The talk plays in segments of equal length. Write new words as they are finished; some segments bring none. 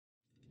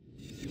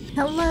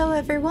Hello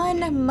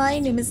everyone, my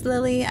name is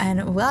Lily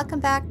and welcome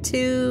back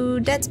to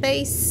Dead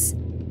Space.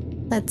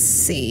 Let's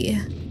see.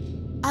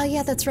 Oh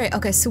yeah, that's right.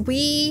 Okay, so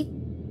we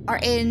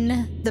are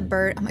in the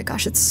bird. Oh my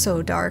gosh, it's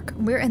so dark.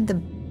 We're in the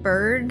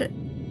bird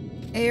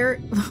area.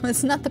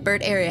 It's not the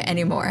bird area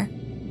anymore.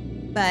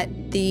 But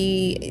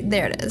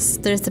there it is.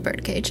 There's the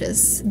bird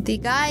cages. The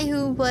guy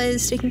who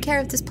was taking care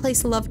of this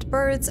place loved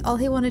birds. All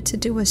he wanted to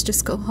do was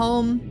just go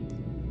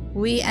home.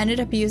 We ended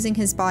up using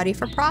his body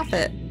for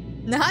profit.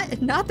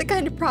 Not the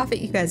kind of profit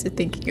you guys are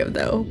thinking of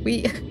though.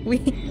 We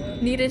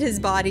needed his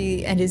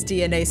body and his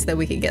DNA so that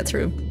we could get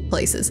through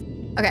places.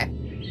 Okay.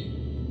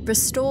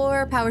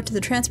 Restore power to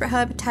the transport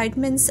hub.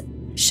 Tideman's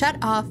shut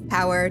off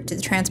power to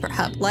the transport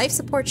hub. Life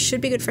support should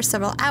be good for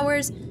several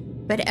hours,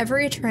 but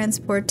every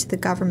transport to the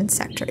government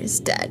sector is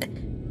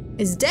dead.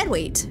 Is dead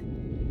weight.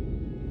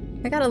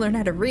 I gotta learn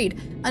how to read.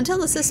 Until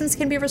the systems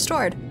can be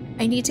restored,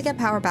 I need to get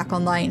power back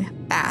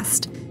online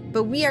fast.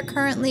 But we are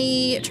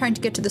currently trying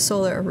to get to the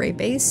solar array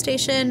base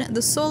station.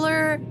 The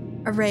solar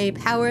array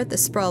powered the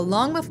sprawl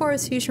long before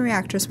its fusion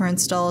reactors were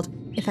installed.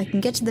 If I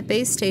can get to the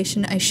base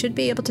station, I should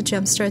be able to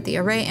jumpstart the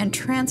array and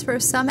transfer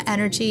some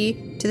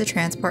energy to the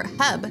transport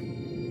hub.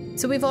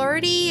 So we've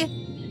already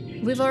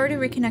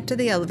reconnected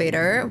the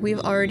elevator. We've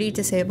already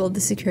disabled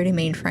the security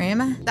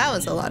mainframe. That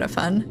was a lot of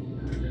fun.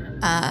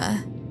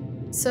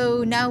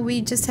 So now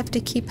we just have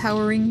to keep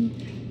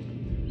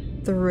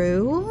powering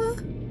through.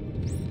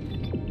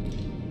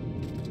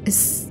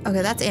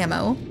 Okay, that's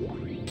ammo.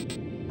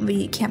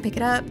 We can't pick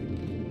it up.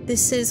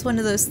 This is one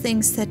of those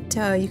things that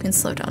you can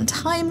slow down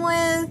time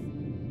with.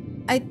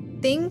 I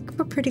think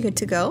we're pretty good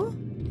to go.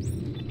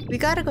 We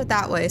gotta go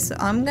that way, so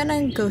I'm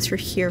gonna go through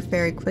here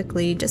very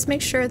quickly. Just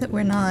make sure that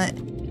we're not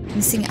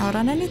missing out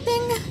on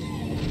anything.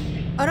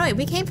 Oh no, wait,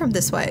 we came from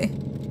this way.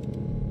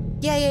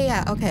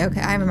 Yeah. Okay,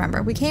 I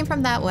remember. We came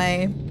from that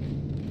way.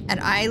 And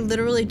I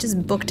literally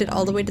just booked it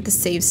all the way to the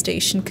save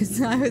station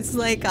because I was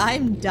like,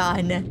 I'm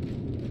done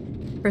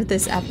for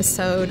this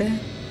episode.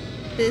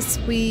 This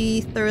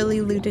we thoroughly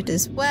looted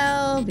as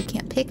well. We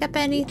can't pick up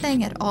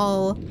anything at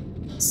all.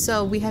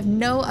 So we have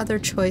no other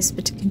choice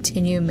but to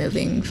continue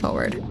moving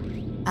forward.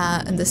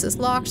 And this is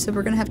locked, so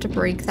we're gonna have to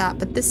break that.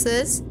 But this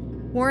is,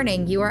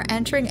 warning, you are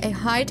entering a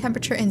high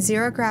temperature and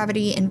zero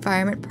gravity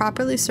environment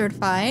properly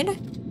certified.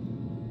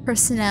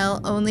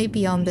 Personnel only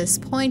beyond this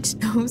point,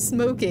 no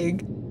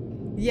smoking.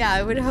 Yeah,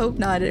 I would hope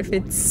not if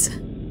it's,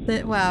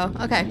 wow,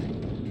 okay.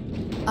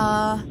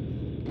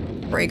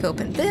 Break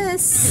open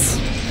this.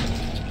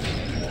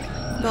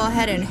 Go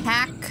ahead and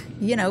hack,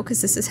 you know,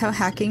 because this is how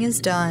hacking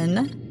is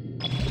done.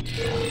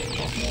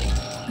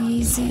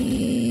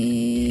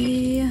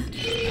 Easy.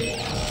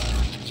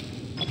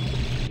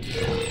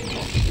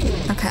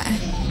 Okay.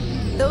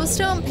 Those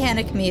don't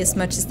panic me as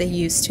much as they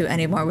used to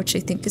anymore, which I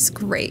think is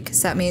great,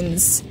 because that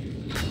means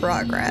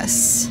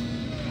progress.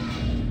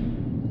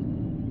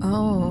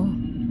 Oh.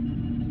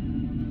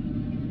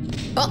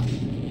 Well.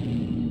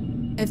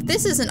 If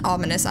this isn't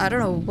ominous, I don't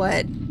know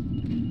what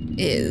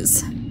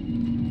is.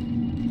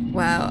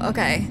 Wow,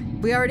 okay.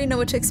 We already know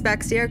what to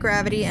expect. Zero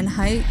gravity and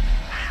height.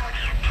 How do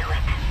you do it?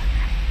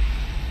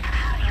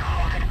 How do you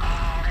hold it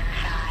all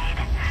inside?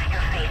 Your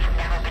face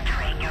never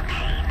betraying your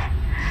pain.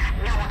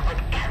 No one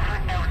would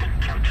ever know the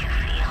guilt you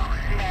feel.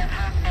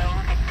 Never know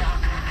the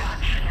dark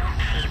thoughts you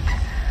keep.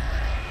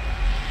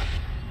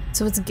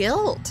 So it's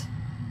guilt.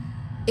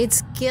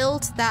 It's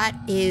guilt that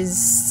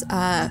is,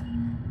 not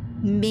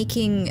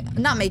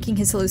making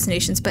his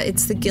hallucinations, but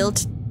it's the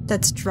guilt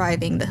that's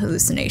driving the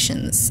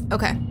hallucinations.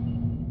 Okay.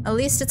 At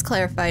least it's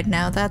clarified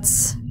now.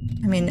 That's,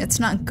 I mean, it's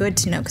not good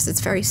to know because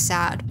it's very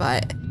sad,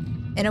 but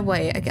in a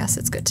way, I guess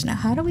it's good to know.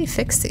 How do we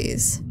fix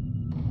these?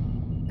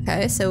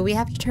 Okay, so we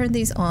have to turn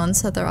these on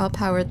so they're all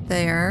powered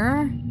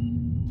there.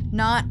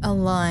 Not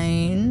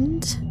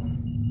aligned.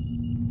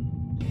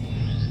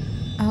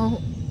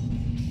 Oh.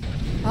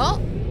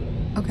 Oh.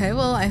 Okay,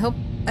 well, I hope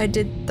I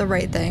did the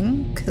right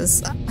thing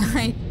because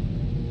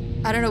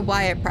I don't know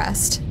why I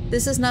pressed.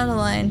 This is not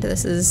aligned,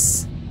 this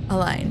is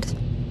aligned.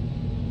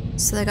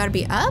 So they gotta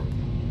be up?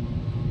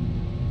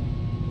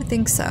 I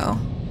think so.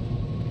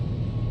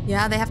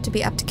 Yeah, they have to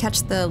be up to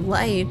catch the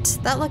light.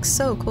 That looks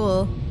so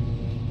cool.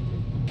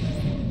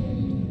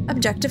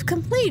 Objective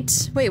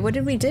complete! Wait, what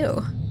did we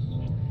do?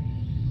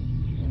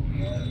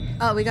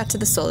 Oh, we got to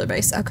the solar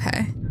base,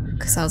 okay.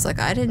 Because I was like,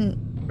 I didn't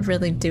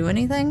really do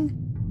anything.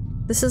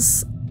 This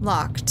is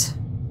locked.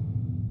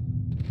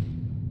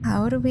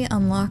 How do we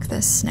unlock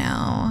this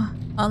now?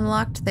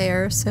 Unlocked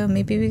there, so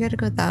maybe we gotta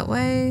go that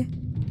way.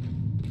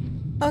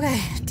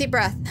 Okay, deep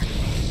breath.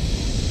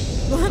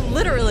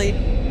 Literally.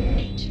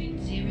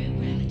 Entering zero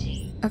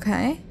gravity.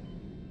 Okay.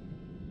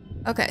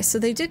 Okay, so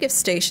they do give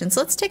stations.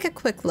 Let's take a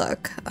quick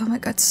look. Oh my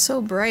god, it's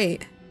so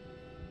bright.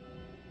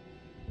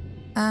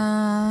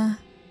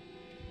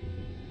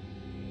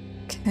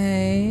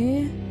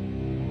 Okay.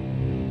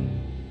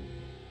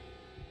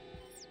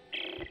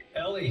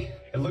 Ellie,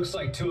 it looks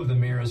like two of the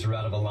mirrors are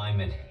out of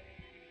alignment.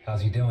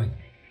 How's he doing?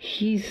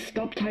 He's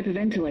stopped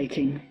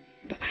hyperventilating,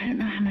 but I don't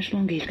know how much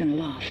longer he's gonna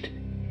last.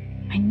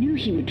 I knew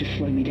he would just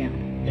slow me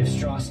down. If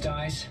Strauss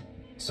dies,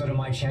 So do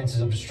my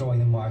chances of destroying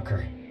the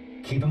marker.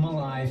 Keep him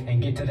alive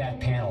and get to that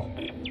panel.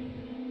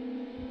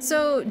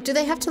 So, do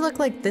they have to look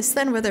like this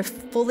then, where they're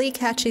fully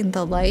catching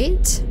the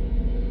light?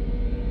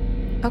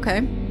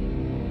 Okay.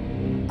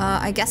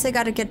 I guess I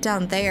gotta get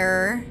down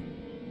there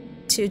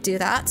to do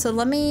that. So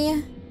let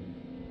me...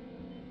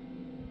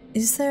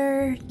 Is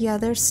there... Yeah,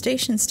 there's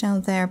stations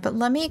down there, but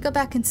let me go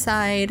back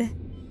inside.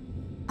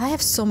 I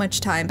have so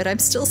much time, but I'm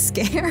still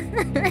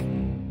scared.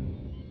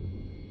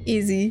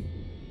 Easy.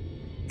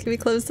 Can we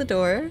close the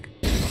door?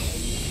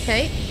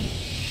 Okay.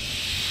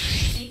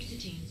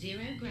 Exiting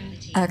 0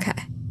 gravity.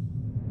 Okay.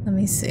 Let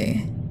me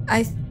see.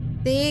 I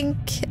think...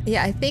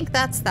 Yeah, I think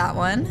that's that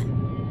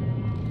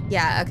one.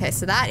 Yeah, okay,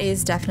 so that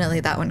is definitely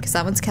that one, because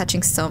that one's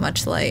catching so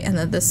much light, and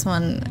then this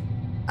one,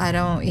 I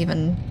don't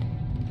even...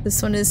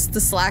 This one is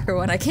the slacker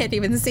one, I can't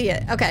even see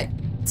it. Okay,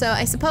 so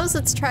I suppose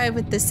let's try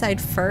with this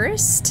side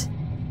first,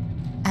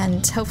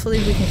 and hopefully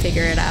we can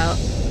figure it out.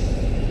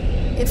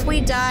 If we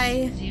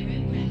die...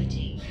 0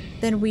 gravity.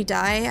 Then we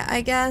die,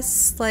 I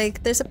guess.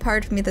 Like, there's a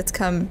part of me that's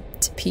come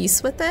to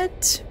peace with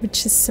it,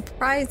 which is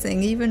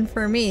surprising even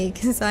for me,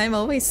 because I'm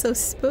always so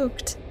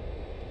spooked.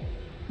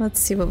 Let's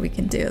see what we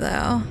can do,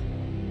 though.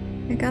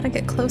 I gotta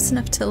get close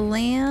enough to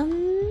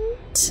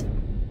land.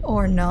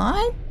 Or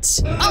not?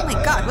 Oh my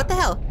god, what the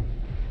hell?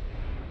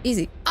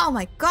 Easy. Oh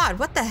my god,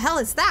 what the hell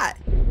is that?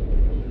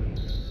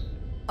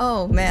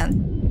 Oh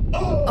man.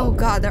 Oh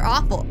god, they're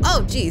awful.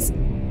 Oh jeez.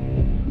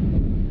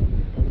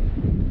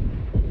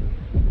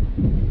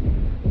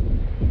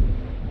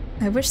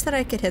 I wish that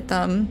I could hit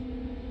them.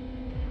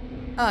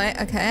 Oh,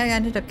 okay, I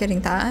ended up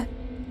getting that.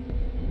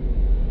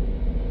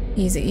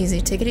 Easy,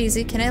 easy. Take it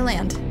easy. Can I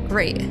land?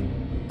 Great.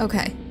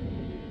 Okay.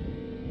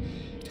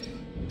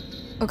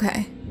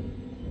 Okay.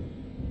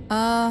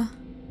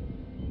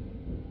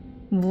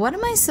 What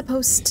am I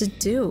supposed to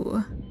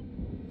do?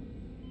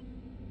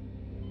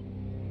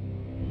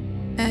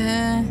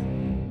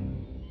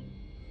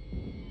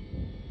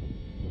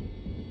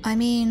 I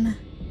mean...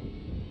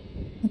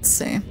 Let's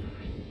see.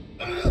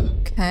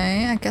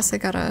 Okay, I guess I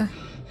gotta...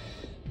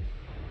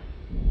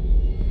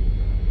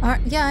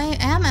 yeah, I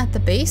am at the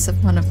base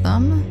of one of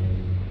them.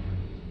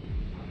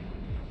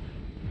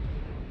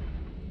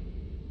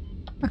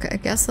 Okay, I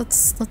guess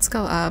let's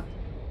go up.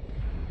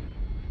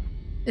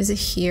 Is it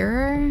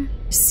here?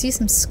 I see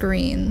some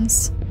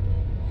screens.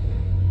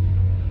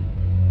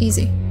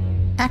 Easy.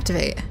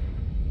 Activate.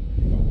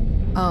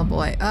 Oh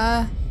boy,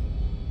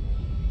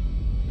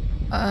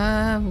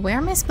 where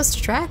am I supposed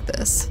to track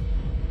this?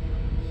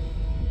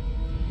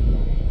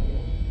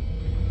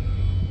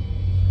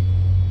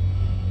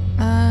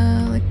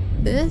 Like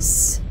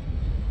this?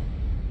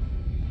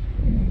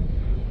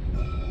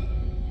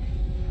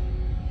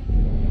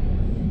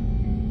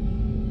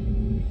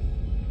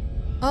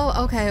 Oh,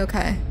 okay,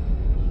 okay.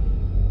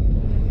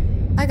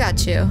 I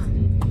got you.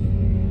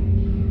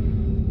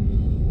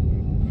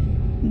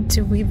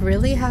 Do we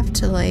really have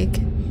to, like...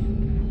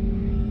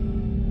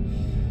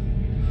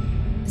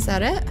 Is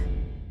that it?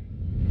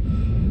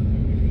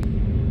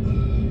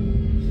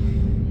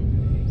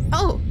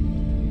 Oh!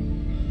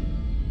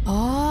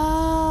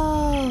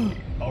 Oh!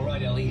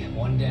 Alright, Ellie,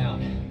 one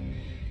down.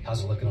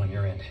 How's it looking on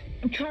your end?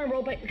 I'm trying to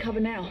roll back the cover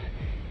now.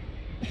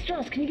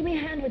 Strauss, can you give me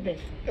a hand with this?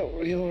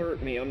 Oh, he'll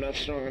hurt me. I'm not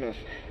strong enough.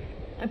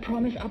 I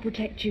promise I'll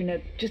protect you. Now,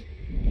 just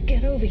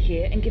get over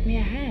here and give me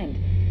a hand.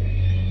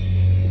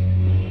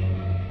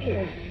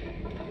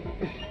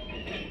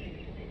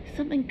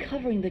 Something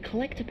covering the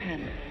collector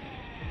panel.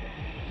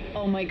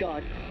 Oh my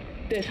god.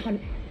 There's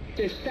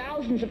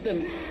thousands of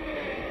them.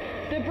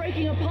 They're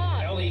breaking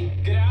apart. Ellie,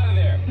 get out of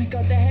there! Oh my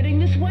god, they're heading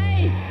this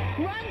way.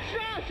 Run,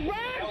 Strauss, run!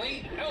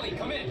 Ellie,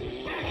 come in!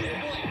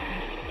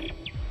 Ellie!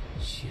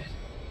 Shit.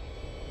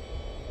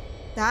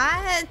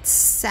 That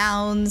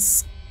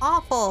sounds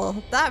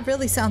awful. That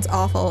really sounds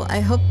awful.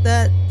 I hope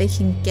that they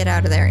can get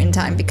out of there in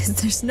time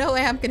because there's no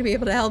way I'm gonna be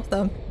able to help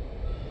them.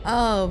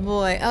 Oh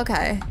boy,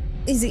 okay.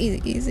 Easy,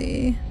 easy,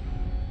 easy.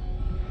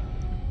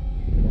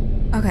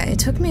 Okay, it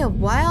took me a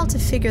while to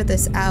figure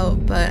this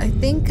out, but I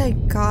think I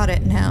got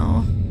it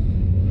now.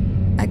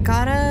 I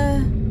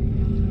gotta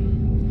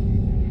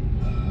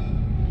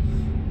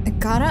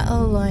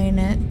align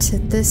it to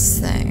this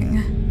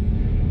thing.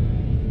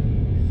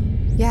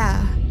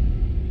 Yeah.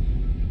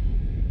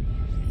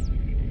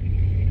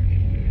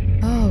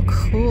 Oh,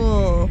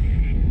 cool.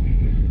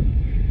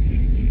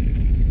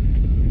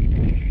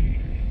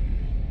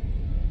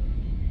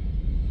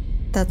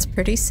 That's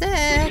pretty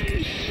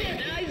sick.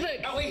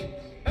 Ellie!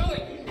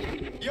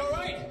 You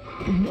alright?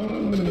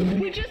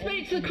 We just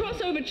made it to the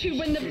crossover tube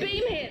when the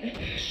beam hit.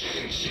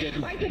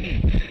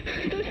 Isaac,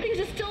 those things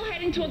are still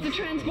heading towards the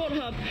transport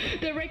hub.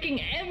 They're wrecking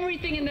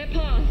everything in their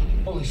path.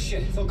 Holy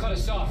shit, they'll cut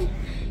us off.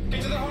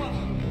 Get to the hub!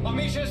 I'll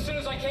meet you as soon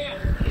as I can.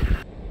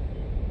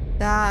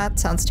 That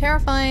sounds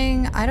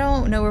terrifying. I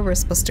don't know where we're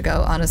supposed to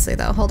go, honestly,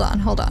 though. Hold on,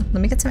 hold on.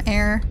 Let me get some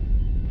air.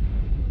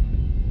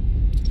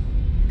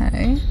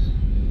 Okay.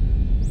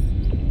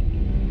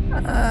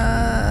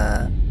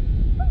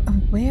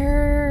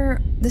 Where...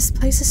 This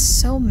place is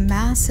so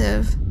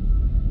massive.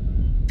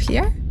 Up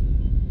here?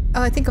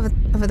 Oh, I think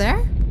over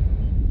there?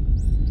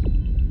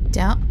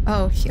 Down?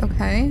 Oh,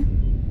 okay.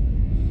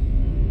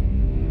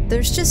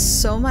 There's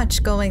just so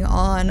much going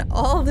on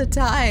all the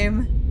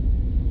time.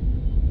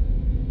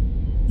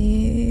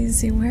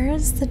 Easy, where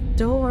is the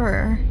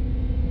door?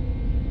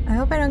 I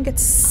hope I don't get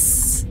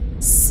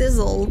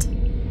sizzled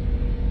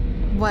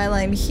while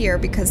I'm here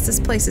because this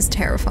place is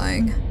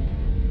terrifying.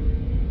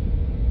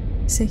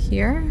 Is it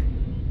here?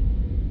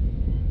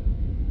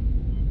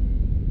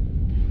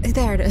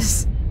 There it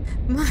is.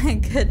 My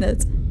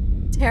goodness.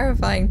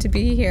 Terrifying to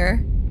be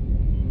here.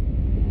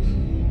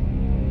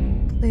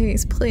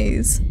 Please,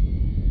 please.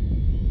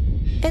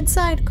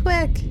 Inside,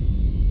 quick!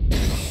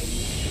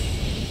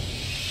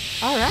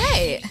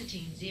 Alright.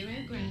 Altitude 0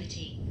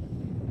 gravity.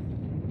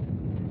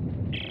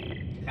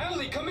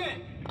 Ellie, come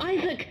in!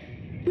 Isaac,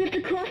 we have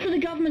to cross to the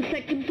government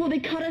sector before they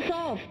cut us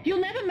off.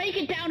 You'll never make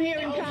it down here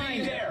in I'll be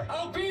time. there!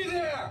 I'll be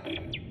there!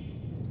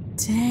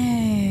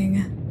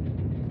 Dang.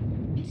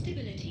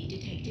 Instability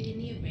detected in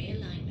the array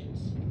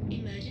alignments.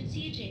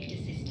 Emergency ejector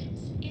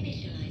systems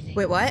initializing.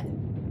 Wait, what?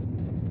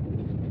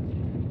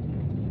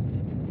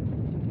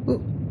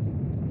 Ooh.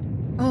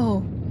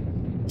 Oh.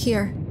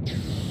 Here.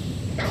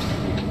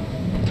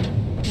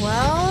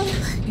 Well,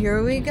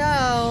 here we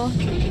go.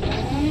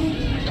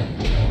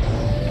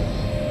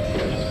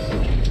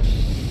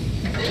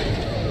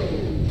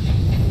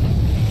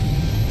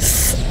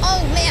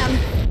 Oh, man!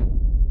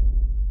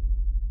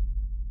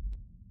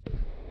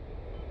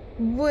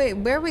 Wait,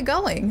 where are we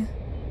going?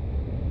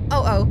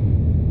 Oh.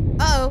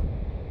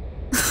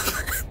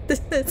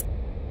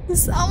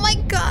 This, oh my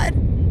god!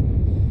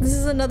 This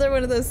is another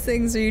one of those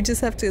things where you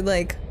just have to,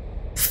 like,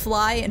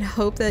 fly and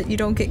hope that you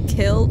don't get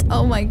killed.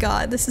 Oh my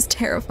god, this is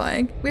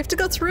terrifying. We have to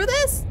go through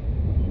this?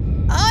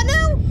 Oh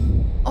no!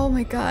 Oh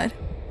my god.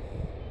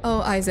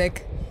 Oh,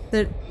 Isaac.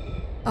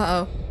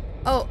 Uh-oh.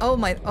 Oh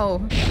my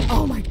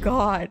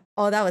god.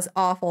 Oh, that was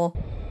awful.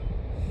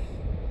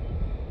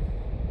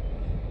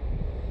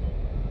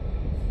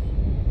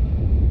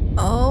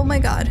 Oh my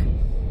god.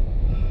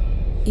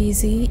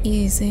 Easy,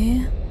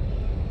 easy.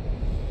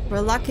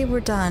 We're lucky we're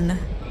done.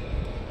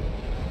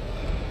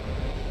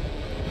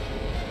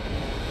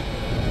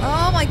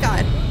 Oh my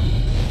god.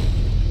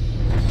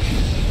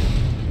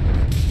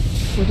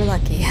 We were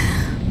lucky.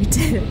 We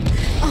did it.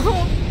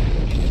 Oh.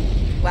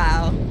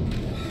 Wow.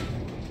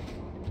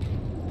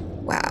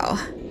 Wow.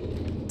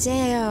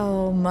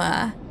 Damn.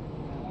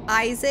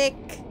 Isaac.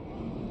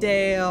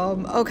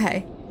 Damn.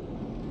 Okay.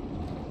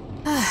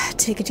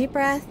 Take a deep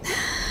breath.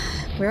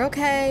 We're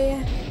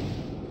okay.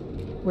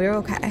 We're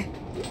okay.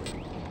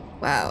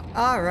 Wow.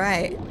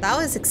 Alright. That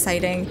was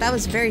exciting. That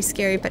was very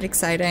scary but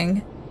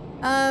exciting.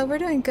 We're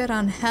doing good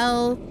on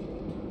health.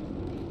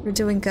 We're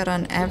doing good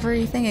on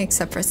everything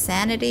except for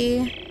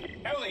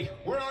sanity. Ellie,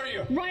 where are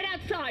you? Right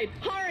outside.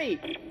 Hurry!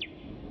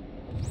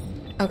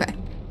 Okay.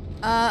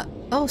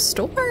 Oh,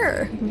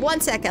 store.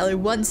 1 sec, Ellie.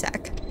 1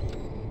 sec.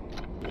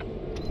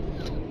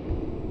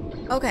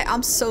 Okay,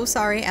 I'm so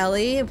sorry,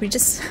 Ellie. We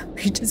just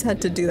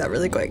had to do that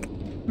really quick.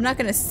 I'm not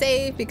gonna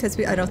save because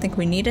I don't think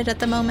we need it at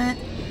the moment.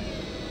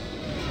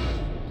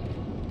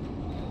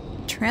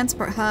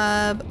 Transport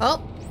hub.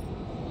 Oh.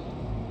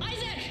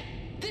 Isaac!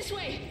 This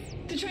way!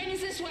 The train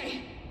is this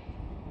way!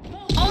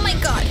 Oh my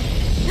god.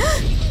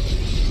 Hey,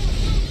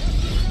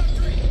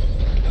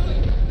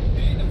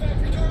 the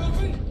factory door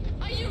open?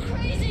 Are you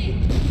crazy?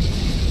 I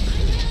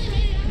barely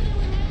made it out of there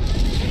when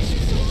the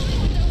train's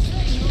swarming with those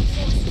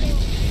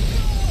things.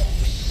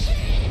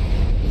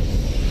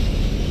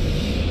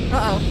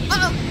 Uh-oh.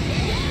 Uh-oh.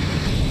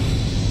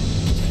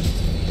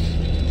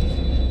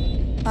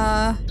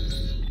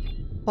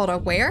 Hold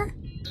on, where?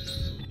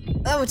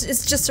 Oh,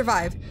 it's just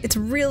survive. It's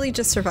really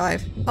just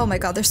survive. Oh my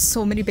god, there's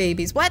so many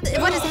babies. What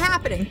is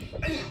happening?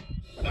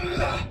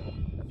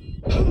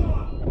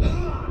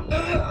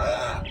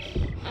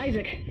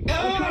 Isaac,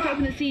 I'll try to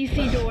open the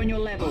CEC door on your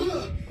level.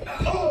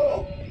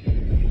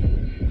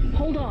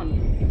 Hold on.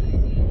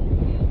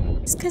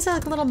 This guy's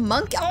like a little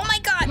monkey. Oh my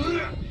god!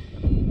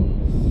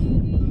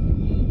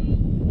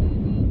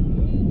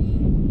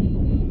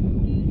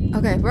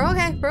 Okay, we're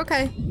okay. We're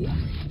okay.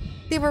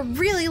 They were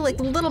really like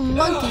little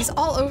monkeys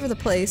all over the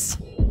place.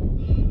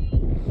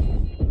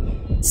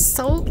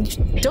 So,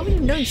 don't you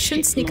know you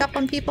shouldn't sneak up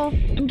on people?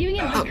 I'm giving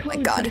it Oh my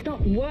god. It's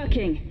not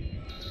working.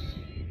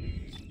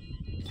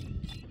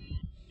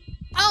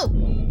 Oh!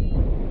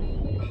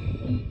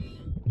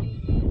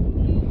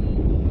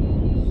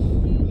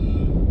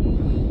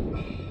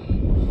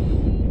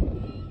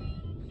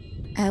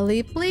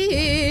 Ellie,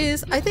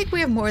 please. I think we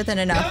have more than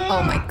enough.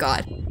 Oh my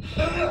god.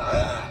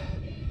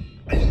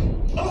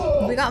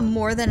 We got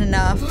more than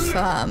enough,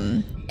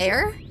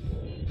 air?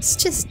 It's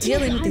just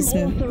dealing with these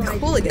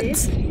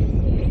hooligans.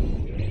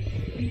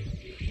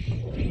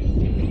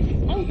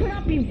 Open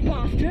up, you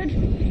bastard!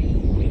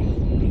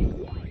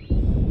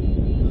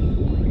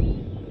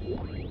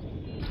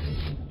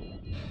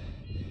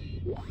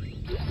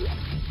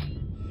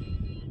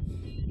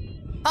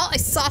 Oh, I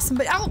saw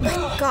somebody. Oh my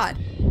god.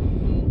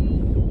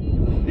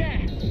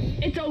 There!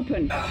 It's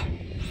open!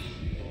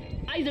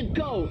 Isaac,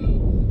 go!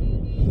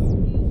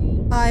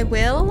 I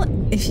will,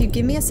 if you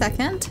give me a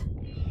second.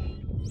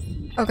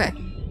 Okay.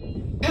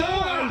 Go,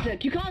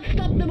 Isaac! You can't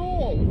stop them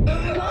all!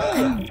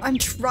 Go!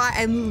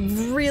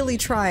 I'm really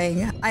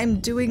trying. I'm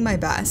doing my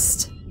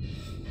best.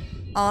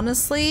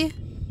 Honestly.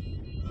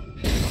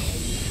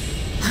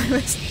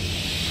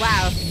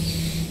 Wow.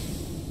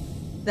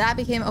 That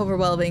became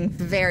overwhelming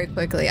very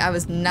quickly. I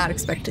was not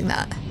expecting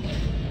that.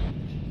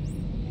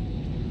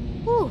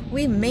 Whew,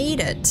 we made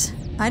it.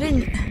 I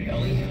didn't...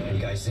 Ellie, are you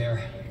guys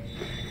there?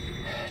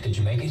 Did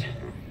you make it?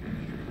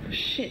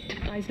 Shit,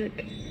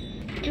 Isaac.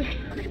 Just...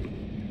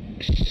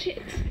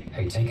 shit.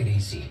 Hey, take it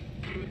easy.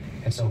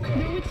 It's okay.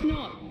 No, it's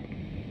not.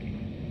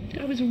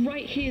 I was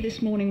right here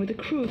this morning with a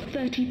crew of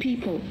 30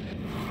 people.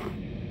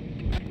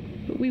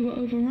 But we were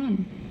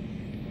overrun.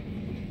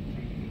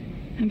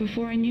 And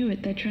before I knew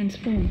it, they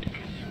transformed.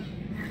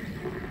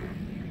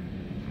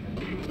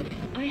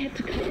 I had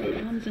to cut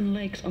the arms and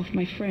legs off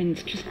my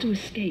friends just to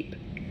escape.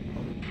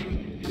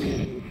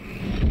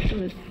 I'm sure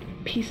there's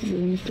pieces of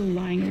them still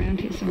lying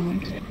around here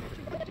somewhere.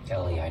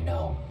 Ellie, I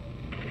know.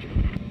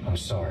 I'm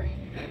sorry.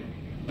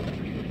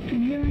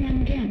 And here I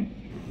am again.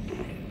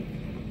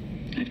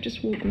 I've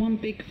just walked one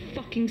big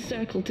fucking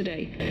circle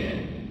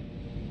today.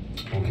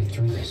 We'll get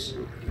through this.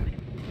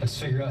 Let's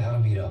figure out how to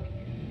meet up.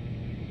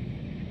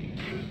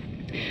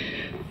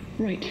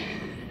 Right.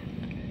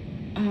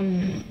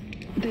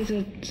 There's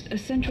a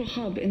central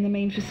hub in the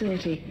main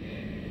facility.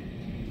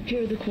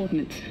 Here are the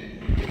coordinates.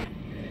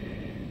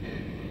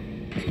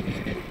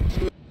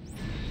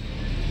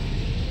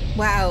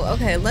 Wow,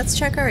 okay, let's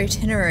check our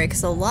itinerary,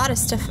 because a lot of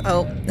stuff...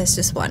 Oh, there's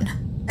just one.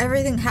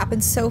 Everything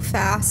happened so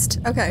fast.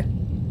 Okay.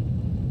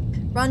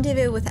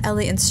 Rendezvous with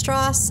Ellie and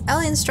Strauss.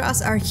 Ellie and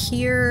Strauss are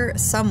here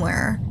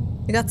somewhere.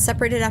 We got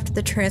separated after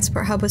the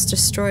transport hub was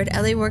destroyed.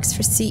 Ellie works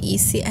for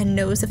CEC and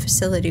knows the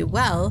facility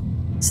well,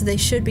 so they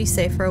should be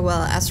safe for a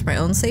while. As for my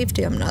own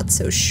safety, I'm not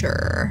so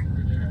sure.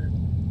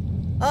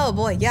 Oh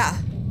boy, yeah.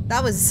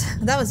 That was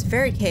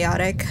very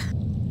chaotic.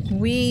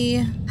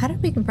 How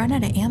did we run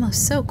out of ammo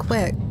so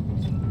quick?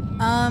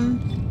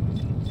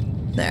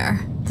 There.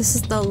 This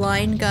is the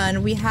line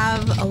gun. We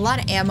have a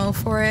lot of ammo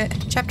for it.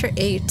 Chapter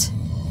 8.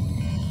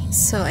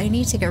 So I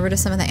need to get rid of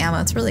some of the ammo.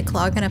 It's really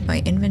clogging up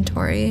my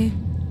inventory.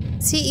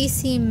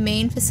 CEC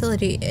main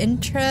facility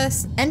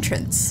entrance.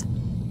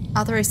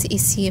 Authorized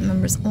CEC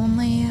members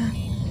only.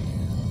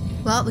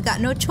 Well, we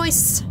got no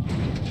choice.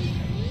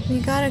 We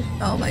gotta...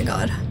 Oh my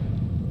god.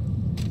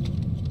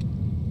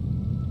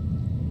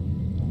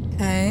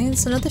 Okay,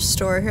 there's another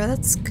store here.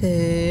 That's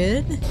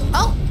good.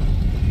 Oh!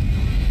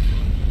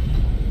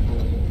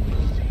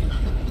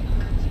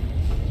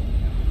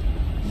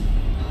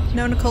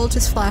 No, Nicole,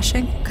 just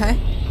flashing. Okay.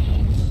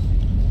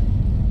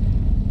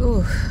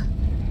 Ooh.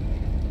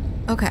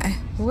 Okay.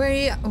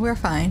 We're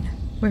fine.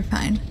 We're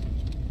fine.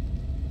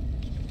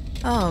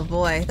 Oh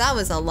boy, that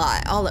was a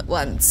lot all at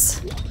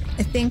once.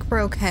 I think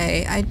we're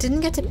okay. I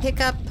didn't get to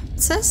pick up...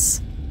 What's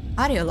this?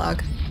 Audio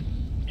log.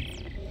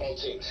 All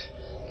teams,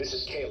 this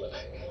is Caleb,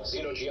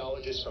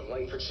 xenogeologist from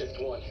Langford Shift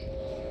 1.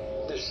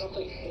 There's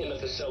something in the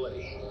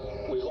facility.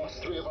 We've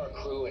lost 3 of our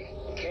crew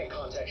and can't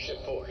contact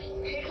Shift 4.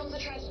 Here comes the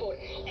transport.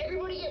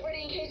 Everybody get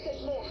ready in case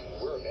there's more.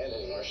 We're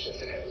abandoning our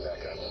shift and heading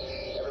back up.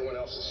 Everyone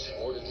else is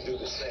ordered to do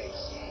the same.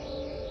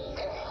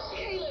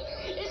 Caleb,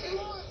 it's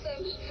more of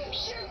them.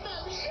 Shoot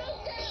them!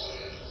 Shoot them!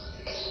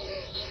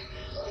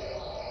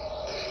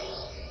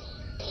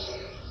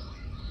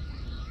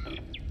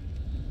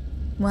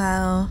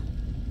 Wow.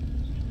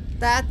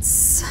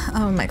 That's...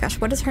 Oh my gosh,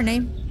 what is her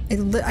name?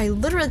 I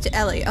literally...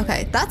 Ellie.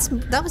 Okay, that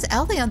was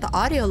Ellie on the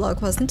audio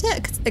log, wasn't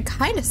it? 'Cause it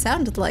kind of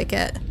sounded like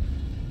it.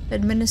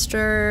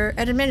 Administrator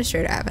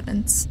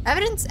evidence.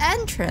 Evidence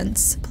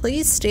entrance.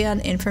 Please stay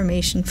on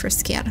information for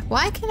scan.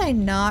 Why can I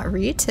not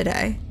read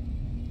today?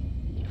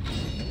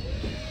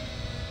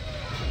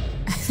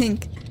 I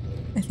think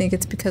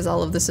it's because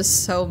all of this is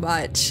so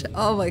much.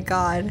 Oh my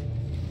god.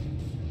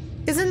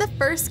 Because in the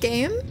first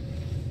game,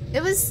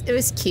 it was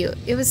cute.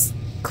 It was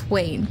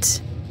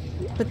quaint.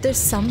 But there's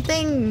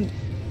something,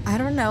 I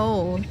don't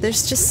know.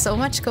 There's just so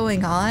much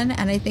going on,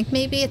 and I think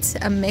maybe it's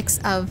a mix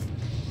of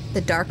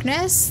the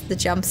darkness, the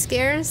jump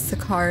scares, the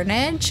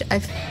carnage. I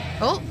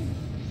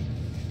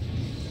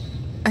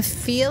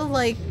feel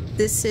like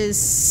this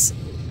is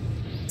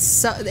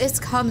so... It's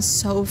come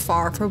so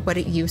far for what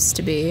it used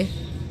to be.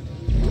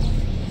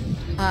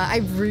 I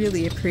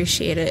really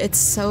appreciate it. It's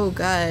so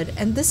good.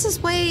 And this is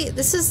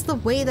the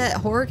way that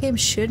horror games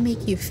should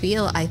make you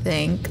feel, I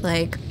think.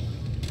 Like,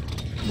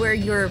 where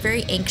you're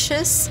very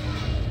anxious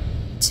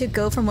to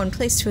go from one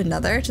place to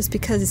another just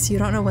because you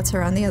don't know what's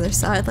around the other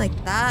side. Like,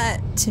 that,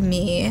 to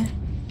me,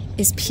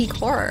 is peak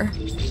horror.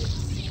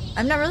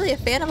 I'm not really a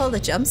fan of all the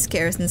jump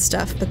scares and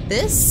stuff, but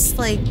this,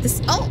 like,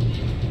 this... Oh!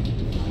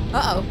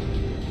 Uh-oh.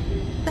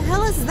 The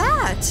hell is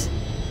that?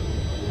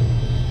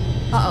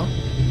 Uh-oh.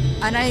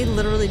 And I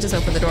literally just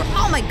opened the door.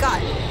 Oh my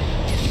god!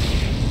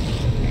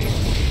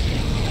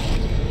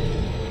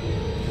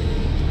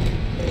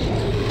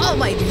 Oh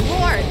my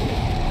lord!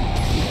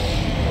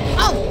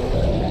 Oh!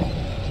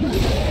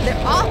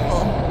 They're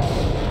awful.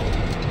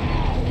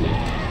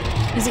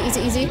 Easy,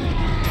 easy, easy.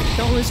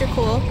 Don't lose your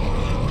cool.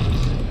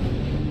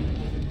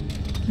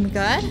 We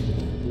good?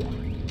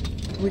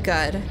 We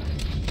good.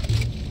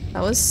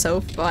 That was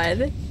so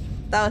fun.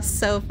 That was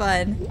so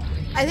fun.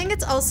 I think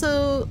it's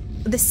also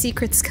the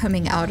secrets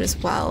coming out as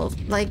well.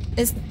 Like,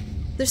 there's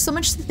so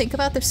much to think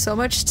about. There's so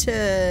much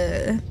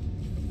to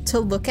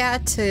look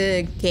at,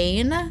 to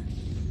gain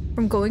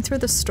from going through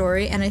the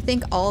story. And I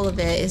think all of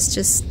it is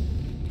just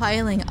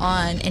piling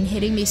on and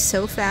hitting me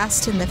so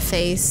fast in the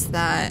face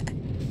that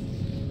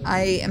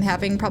I am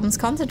having problems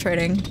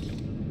concentrating.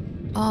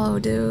 Oh,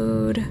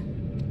 dude.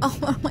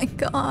 Oh my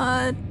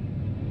god.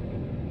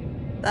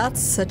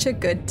 That's such a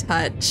good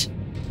touch.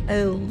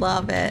 I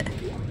love it.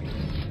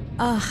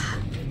 Ugh.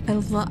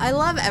 I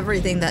love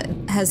everything that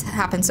has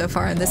happened so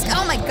far in this.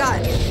 Oh my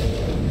god.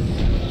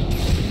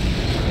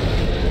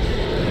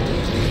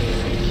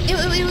 Ew,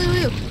 ew, ew, ew,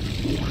 ew.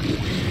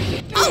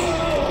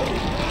 Oh!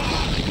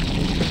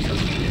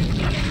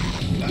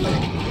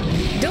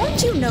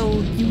 Don't you know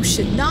you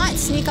should not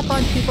sneak up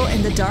on people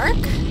in the dark?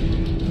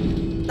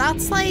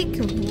 That's like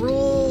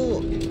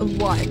rule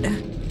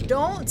 1.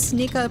 Don't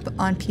sneak up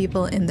on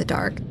people in the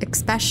dark,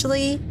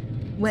 especially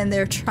when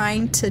they're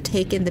trying to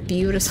take in the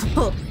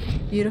beautiful,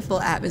 beautiful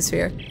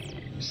atmosphere.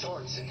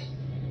 Sorensen,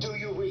 do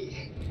you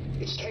read?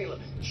 It's Caleb,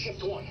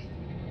 shift 1.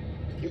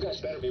 You guys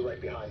better be right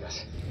behind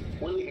us.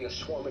 We're leaving a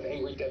swarm of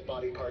angry dead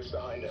body parts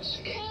behind us.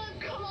 Caleb,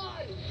 come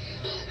on!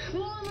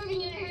 More are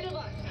moving in ahead of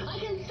us. I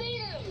can see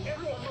them!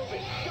 Everyone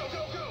moving! Go,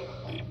 go,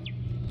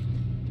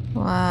 go!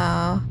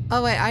 Wow.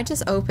 Oh wait, I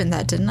just opened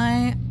that, didn't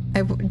I?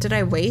 Did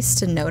I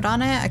waste a note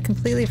on it? I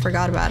completely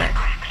forgot about it.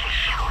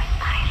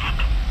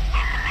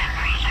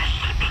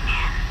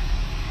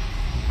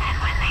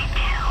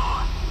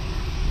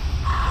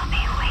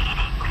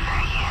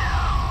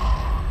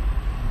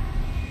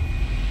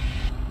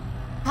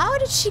 How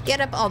did she get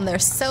up on there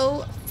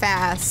so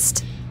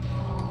fast?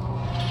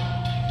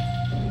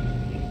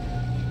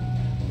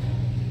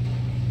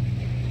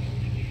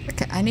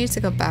 Okay, I need to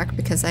go back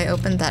because I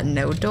opened that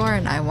node door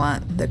and I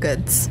want the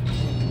goods.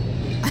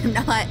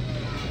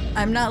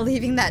 I'm not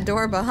leaving that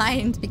door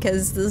behind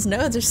because those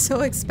nodes are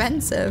so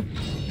expensive.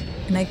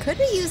 And I could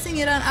be using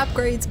it on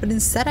upgrades, but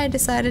instead I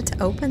decided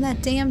to open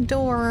that damn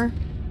door.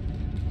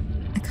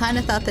 I kind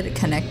of thought that it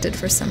connected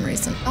for some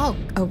reason. Oh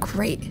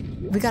great.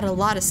 We got a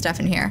lot of stuff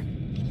in here.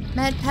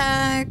 Med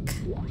pack,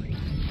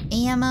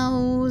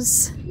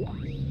 ammos,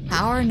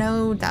 power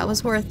node, that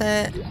was worth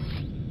it.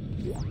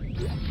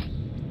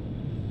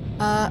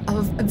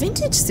 A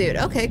vintage suit,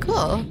 okay,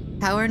 cool.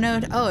 Power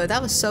node, oh,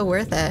 that was so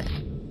worth it.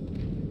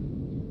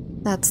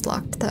 That's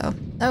locked though.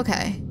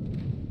 Okay.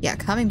 Yeah,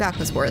 coming back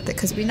was worth it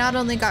because we not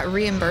only got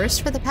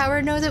reimbursed for the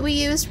power node that we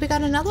used, we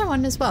got another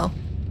one as well.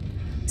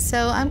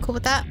 So I'm cool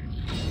with that.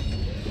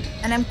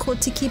 And I'm cool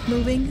to keep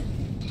moving.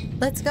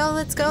 Let's go,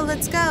 let's go,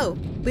 let's go.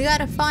 We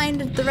gotta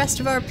find the rest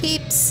of our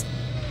peeps.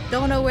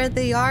 Don't know where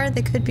they are.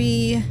 They could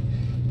be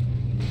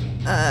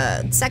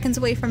seconds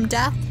away from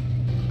death.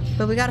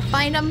 But we gotta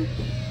find them.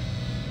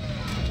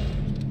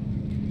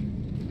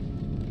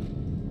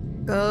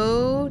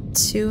 Go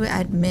to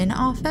admin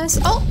office.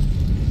 Oh!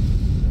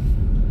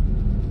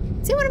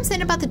 See what I'm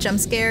saying about the jump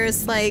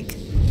scares? Like,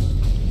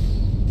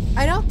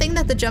 I don't think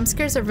that the jump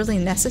scares are really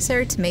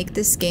necessary to make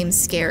this game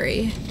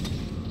scary.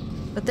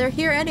 But they're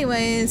here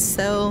anyways,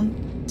 so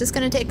just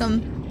gonna take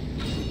them.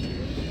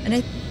 And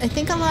I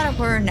think a lot of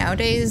horror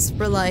nowadays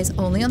relies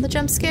only on the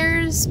jump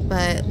scares,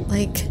 but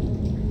like,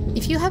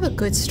 if you have a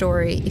good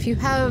story, if you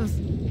have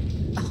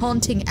a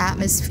haunting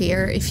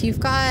atmosphere, if you've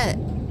got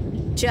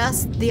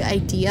just the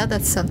idea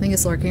that something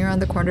is lurking around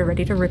the corner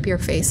ready to rip your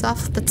face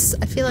off,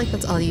 I feel like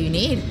that's all you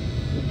need.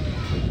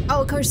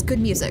 Oh, of course, good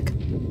music.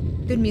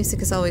 Good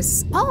music is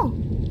always... Oh!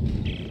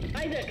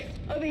 Isaac,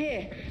 over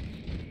here.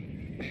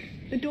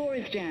 The door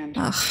is jammed.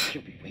 Ugh.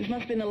 This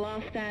must have been the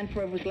last stand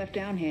before it was left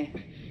down here.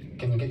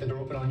 Can you get the door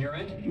open on your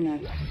end? No,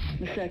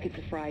 the circuits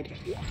are fried.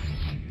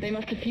 They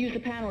must have fused the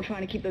panel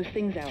trying to keep those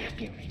things out.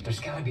 There's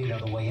gotta be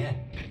another way in.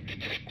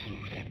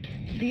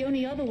 The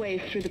only other way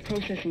is through the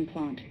processing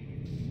plant.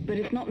 But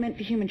it's not meant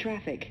for human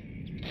traffic.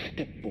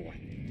 Step boy.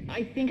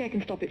 I think I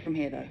can stop it from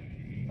here, though.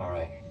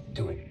 Alright,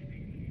 do it.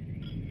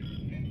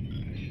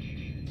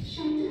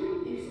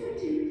 Shutdown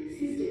expected.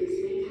 Systems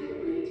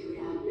recalibrate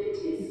without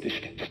notice. The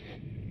steps.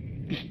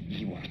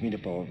 He wants me to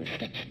follow the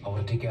steps. Hold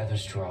it together,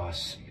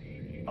 Strauss.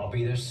 I'll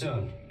be there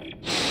soon.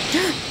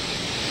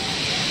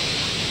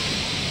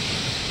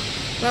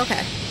 We're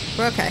okay.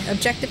 We're okay.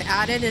 Objective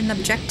added, and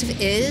objective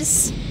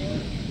is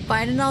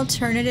find an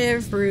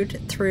alternative route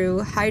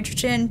through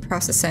hydrogen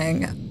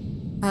processing.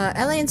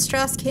 Ellie and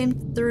Strauss came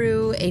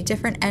through a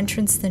different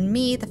entrance than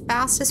me. The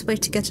fastest way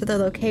to get to the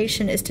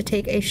location is to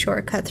take a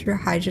shortcut through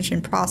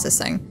hydrogen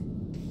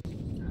processing.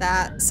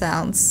 That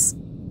sounds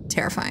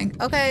terrifying.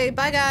 Okay,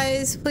 bye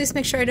guys. Please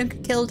make sure I don't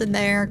get killed in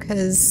there,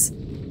 because...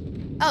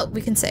 Oh,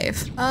 we can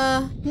save.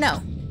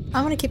 No.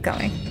 I want to keep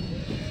going.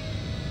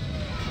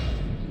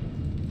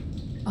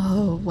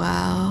 Oh,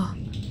 wow.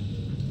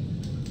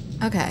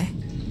 Okay.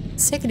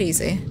 Let's take it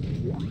easy.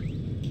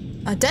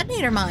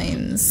 Detonator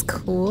mines.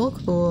 Cool,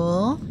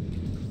 cool.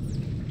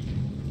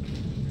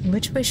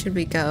 Which way should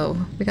we go?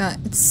 We got,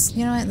 it's,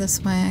 you know what,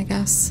 this way, I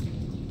guess.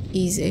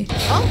 Easy.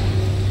 Oh!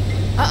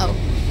 Uh-oh.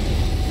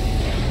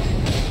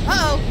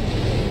 Uh-oh!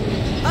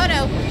 Oh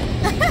no!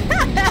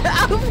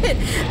 Open!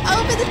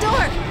 Open the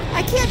door!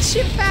 I can't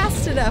shoot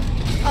fast enough!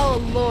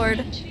 Oh lord.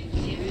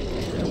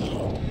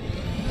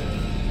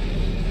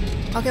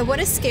 Okay, what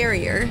is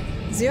scarier?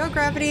 Zero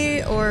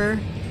gravity or...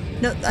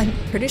 No, I'm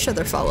pretty sure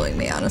they're following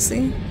me,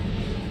 honestly.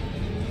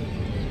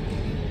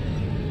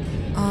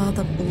 Oh,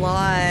 the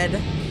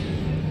blood.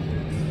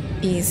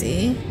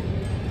 Easy.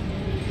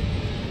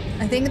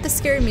 I think the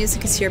scary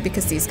music is here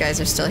because these guys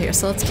are still here,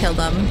 so let's kill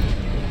them.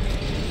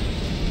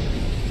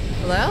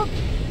 Hello?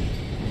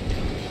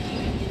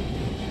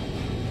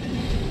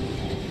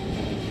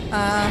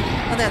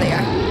 Oh, there they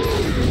are.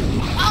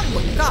 Oh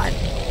my god!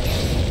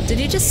 Did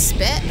he just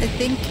spit? I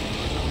think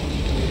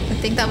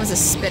that was a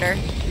spitter.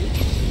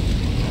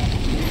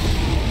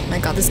 Oh my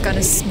god, this gun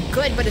is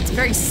good, but it's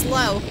very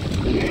slow.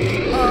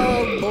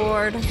 Oh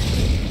lord.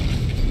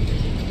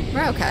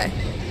 We're okay.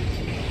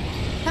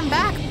 Come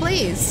back,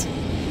 please.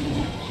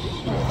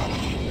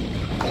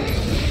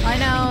 I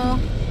know.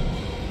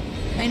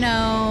 I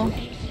know.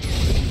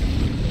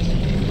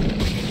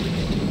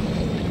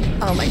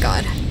 Oh my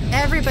god.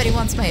 Everybody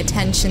wants my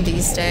attention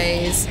these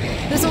days.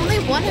 There's only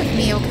one of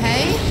me,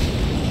 okay?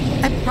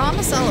 I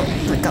promise I'll...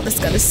 Oh my god, this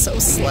gun is so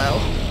slow.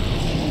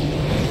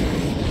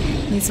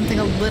 Need something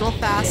a little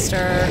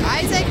faster.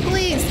 Isaac,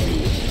 please!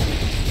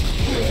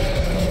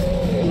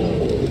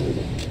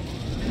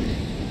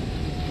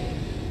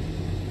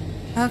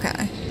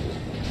 Okay.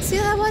 See,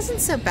 that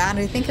wasn't so bad.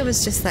 I think it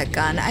was just that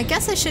gun. I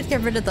guess I should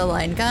get rid of the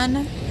line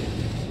gun.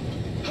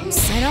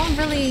 I don't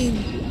really...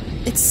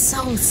 It's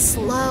so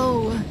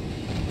slow.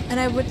 And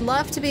I would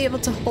love to be able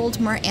to hold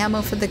more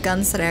ammo for the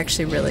guns that I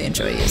actually really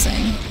enjoy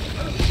using.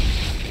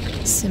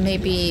 So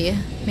maybe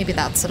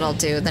that's what I'll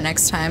do the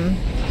next time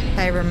if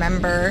I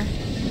remember.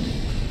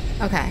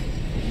 Okay.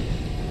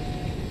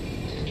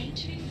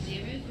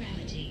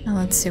 Now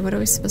let's see, what are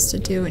we supposed to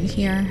do in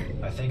here?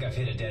 I think I've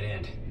hit a dead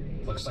end.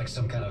 Looks like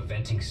some kind of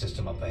venting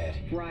system up ahead.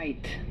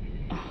 Right.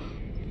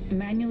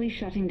 Manually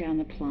shutting down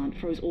the plant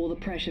froze all the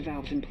pressure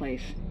valves in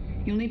place.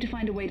 You'll need to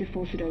find a way to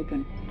force it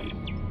open.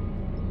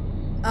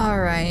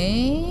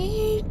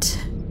 Alright.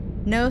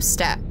 No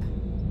step.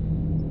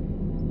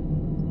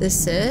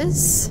 This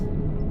is...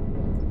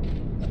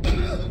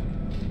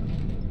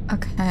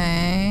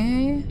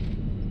 Okay.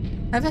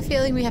 I have a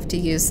feeling we have to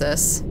use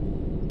this.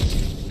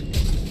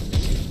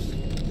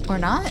 Or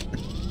not?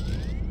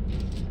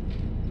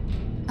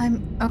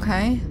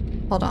 Okay.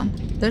 Hold on.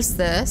 There's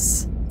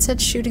this. It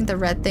said shooting the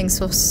red things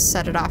will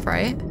set it off,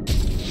 right?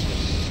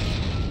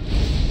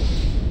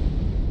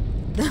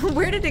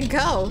 Where did it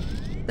go?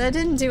 That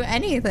didn't do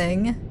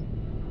anything.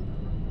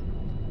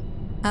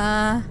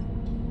 I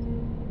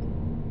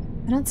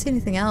don't see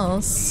anything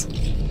else.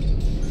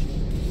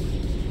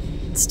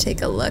 Let's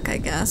take a look, I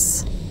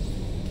guess.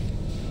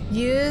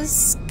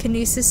 Use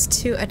kinesis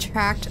to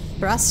attract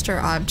thruster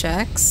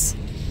objects.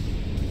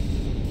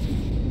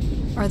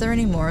 Are there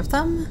any more of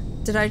them?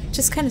 Did I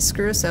just kind of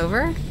screw us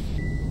over?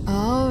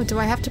 Oh, do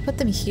I have to put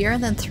them here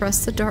and then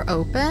thrust the door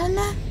open?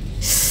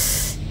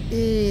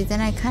 Ew,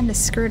 then I kind of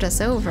screwed us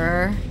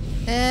over.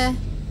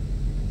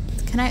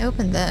 Can I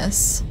open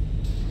this?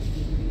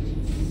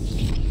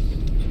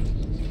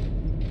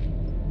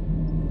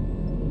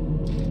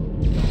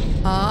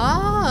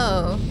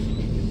 Oh!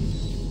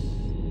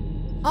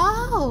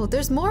 Oh,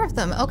 there's more of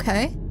them.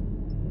 Okay.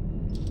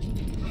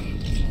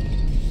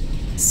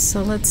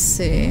 So let's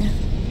see.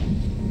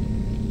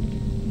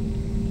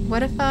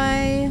 What if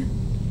I...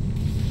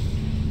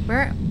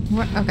 Where?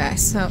 Okay,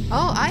 so...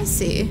 Oh, I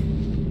see.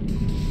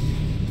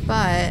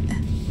 But...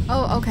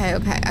 Oh, okay,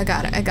 I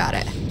got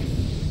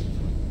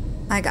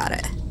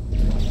it.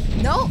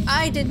 No,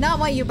 I did not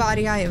want you,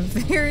 body. I am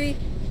very,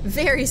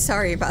 very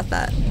sorry about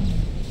that.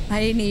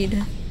 I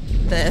need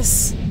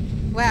this.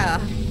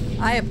 Wow.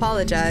 I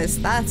apologize.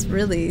 That's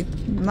really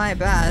my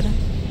bad.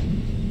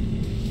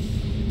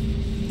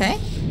 Okay.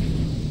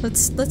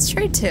 Let's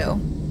try 2.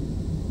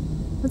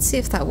 Let's see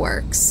if that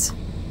works.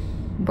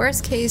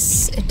 Worst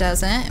case, it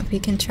doesn't. We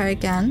can try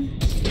again.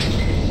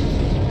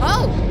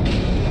 Oh!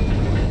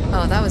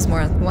 Oh, that was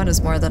more. One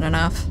is more than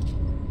enough.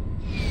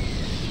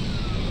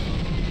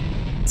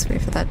 Let's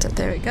wait for that to.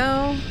 There we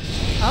go.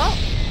 Oh!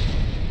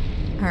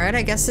 Alright,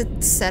 I guess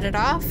it set it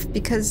off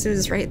because it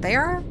was right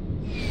there.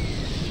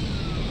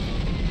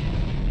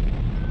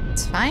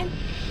 It's fine.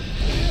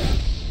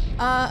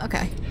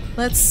 Okay.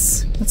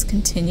 Let's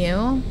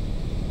continue.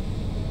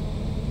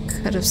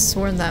 Could have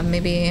sworn that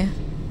maybe...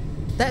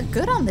 That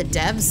good on the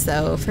devs,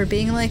 though, for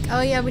being like,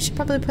 oh yeah, we should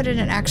probably put it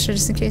in extra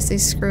just in case they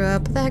screw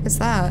up. What the heck is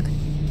that?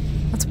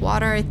 That's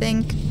water, I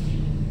think.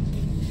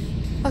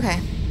 Okay.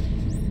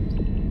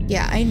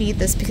 Yeah, I need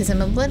this because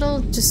I'm a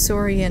little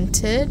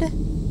disoriented.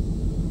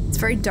 It's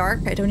very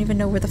dark. I don't even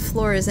know where the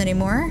floor is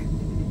anymore.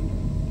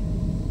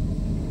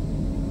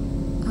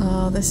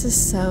 Oh, this is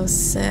so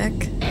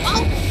sick.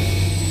 Oh!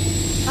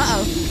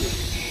 Uh-oh.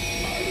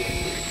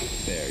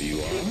 There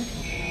you are.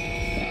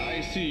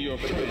 I see Your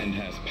friend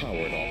has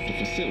powered off the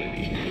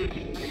facility.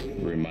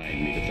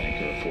 Remind me to thank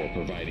her for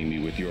providing me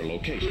with your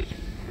location.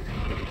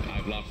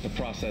 I've locked the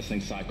processing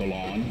cycle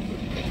on,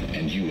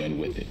 and you in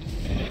with it.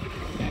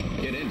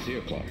 It ends here,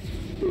 Clark.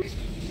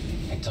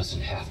 It doesn't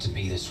have to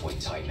be this way,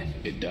 Titan.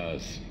 It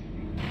does.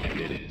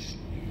 And it is.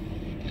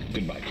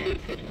 Goodbye, Clark.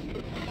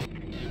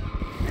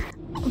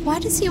 Why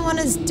does he want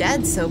us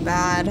dead so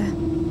bad?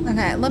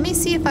 Okay, let me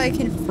see if I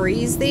can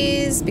freeze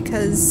these,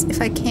 because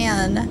if I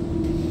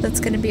can, that's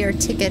gonna be our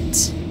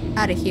ticket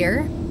out of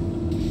here.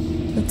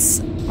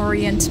 Let's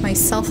orient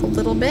myself a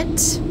little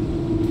bit.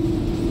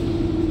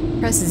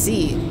 Press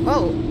Z.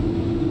 Oh,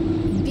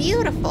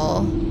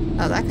 beautiful.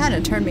 Oh, that kind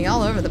of turned me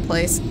all over the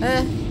place.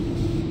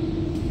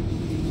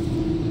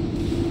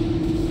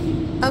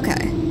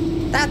 Okay,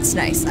 that's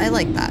nice. I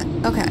like that.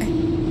 Okay.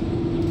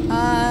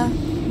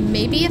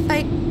 Maybe if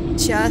I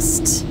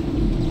just...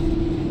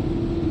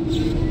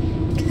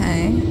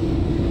 Okay.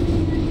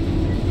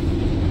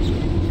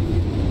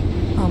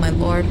 Oh my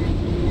lord.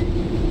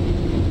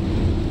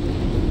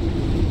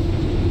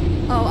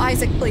 Oh,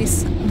 Isaac,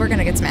 please. We're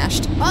gonna get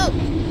smashed. Oh!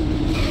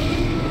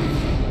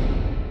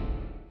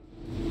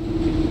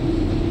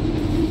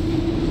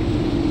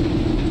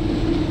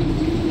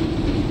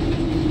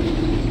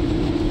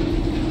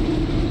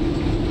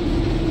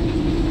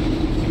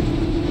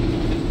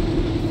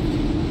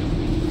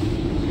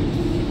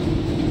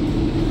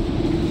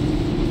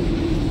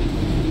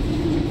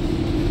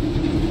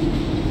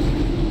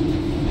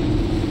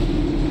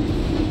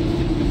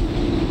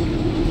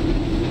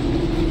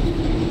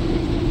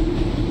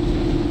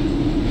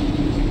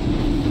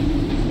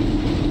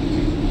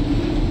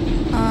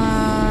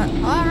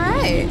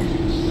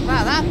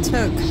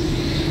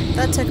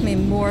 That took me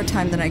more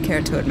time than I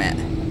care to admit.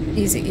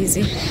 Easy,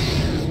 easy.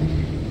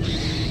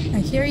 I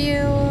hear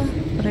you,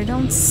 but I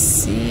don't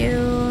see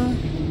you.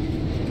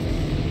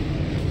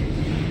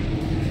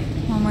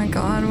 Oh my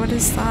god, what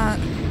is that?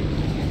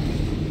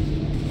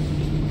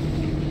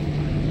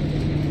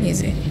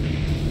 Easy.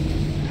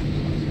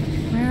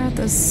 Where are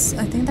those?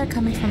 I think they're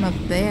coming from up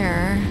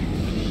there.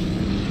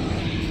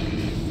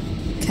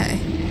 Okay.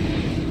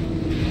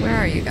 Where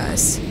are you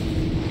guys?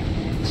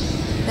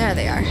 There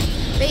they are.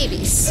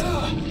 Babies.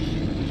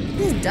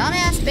 These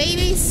dumbass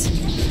babies.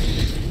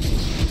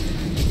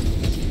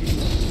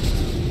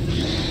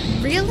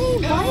 Really?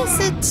 Why is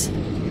it?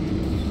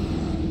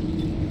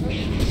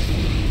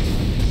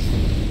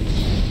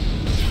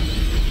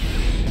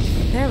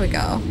 There we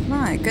go.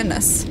 My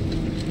goodness.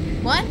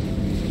 What?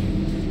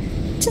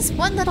 Just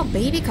one little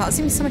baby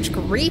causing me so much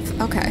grief?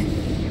 Okay.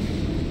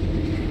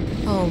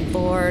 Oh,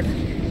 Lord.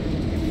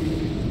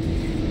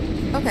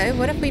 Okay,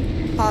 what if we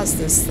pause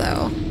this,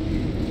 though?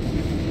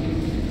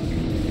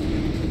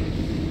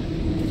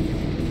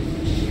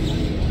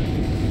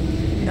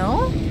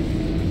 No?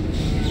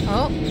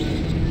 Oh.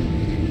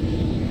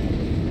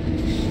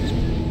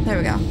 There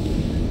we go.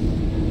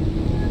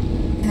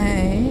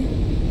 Okay.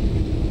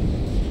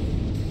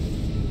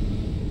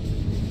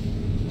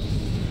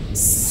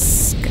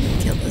 Gonna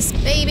kill those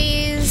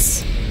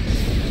babies.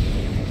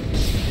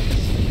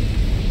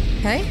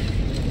 Okay.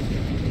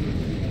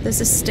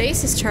 There's a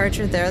stasis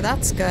charger there,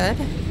 that's good.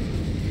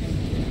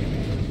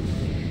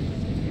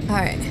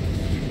 Alright.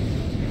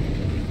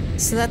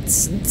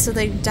 So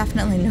they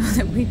definitely know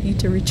that we need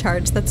to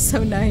recharge. That's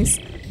so nice.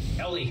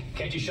 Ellie,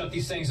 can't you shut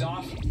these things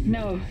off?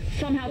 No.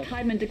 Somehow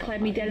Tideman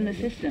declared me dead in the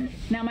system.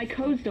 Now my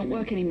codes don't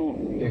work anymore.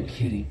 You're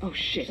kidding. Oh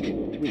shit.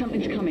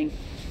 Something's coming.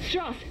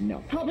 Strauss!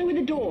 No. Help me with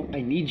the door.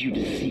 I need you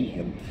to see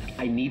him.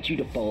 I need you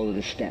to follow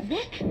the steps.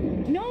 What?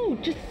 No,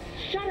 just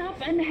shut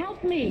up and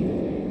help me.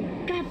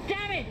 God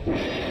damn it!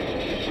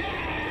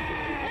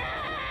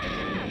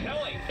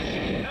 Ellie!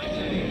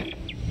 Ellie!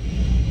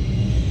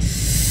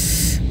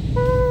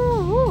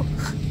 Ooh.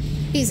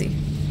 Easy.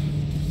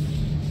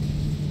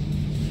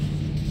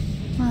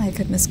 My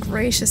goodness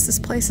gracious, this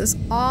place is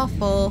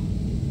awful.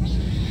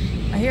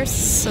 I hear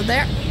so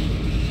there.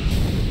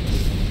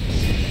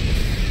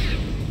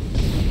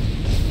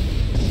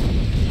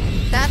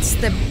 That's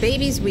the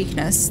baby's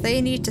weakness.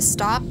 They need to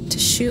stop to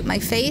shoot my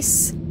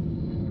face.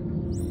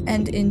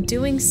 And in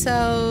doing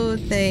so,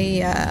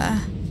 they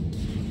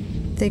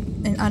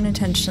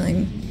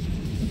unintentionally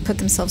put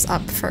themselves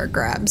up for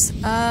grabs.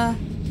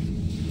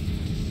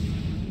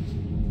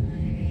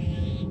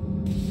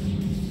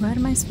 What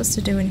am I supposed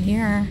to do in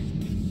here?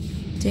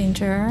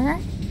 Danger.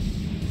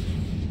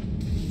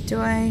 Do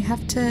I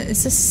have to...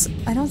 Is this...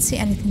 I don't see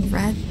anything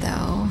red,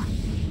 though.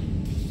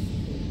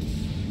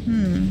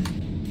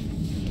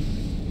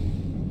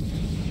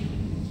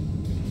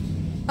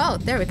 Oh,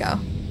 there we go.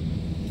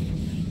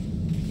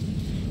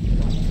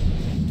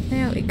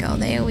 There we go,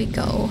 there we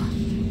go.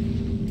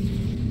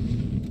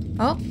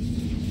 Oh.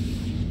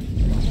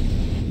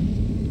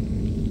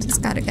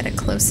 Just gotta get it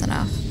close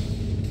enough.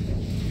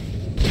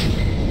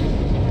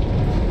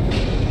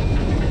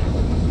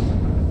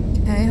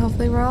 Okay,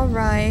 hopefully we're all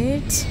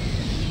right.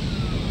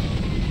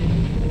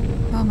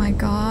 Oh my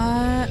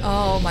god.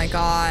 Oh my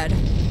god.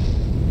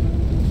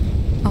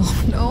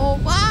 Oh no,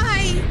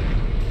 why?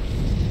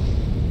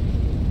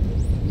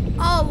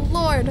 Oh,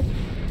 Lord.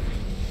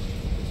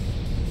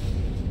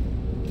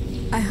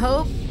 I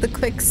hope the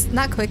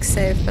not quick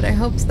save, but I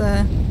hope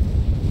the...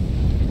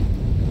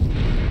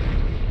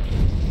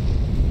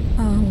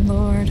 Oh,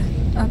 Lord.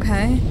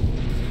 Okay.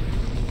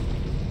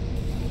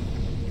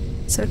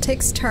 So it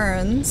takes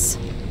turns.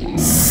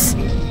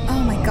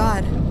 Oh my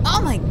god.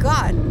 Oh my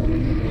god!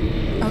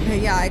 Okay,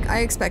 yeah, I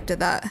expected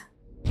that.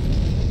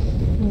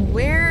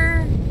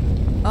 Where?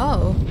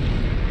 Oh.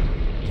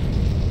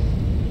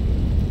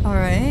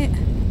 Alright.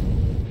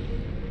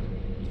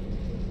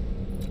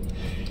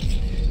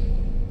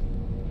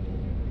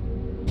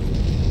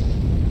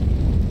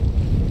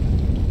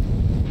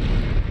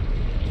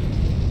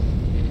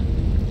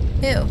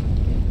 Ew.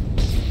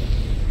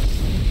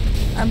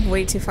 I'm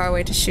way too far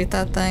away to shoot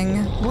that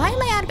thing. Why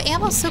am I out of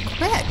ammo so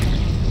quick?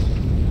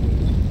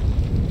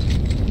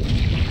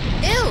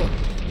 Ew!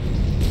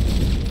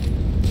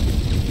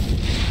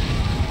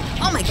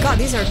 Oh my god,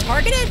 these are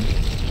targeted?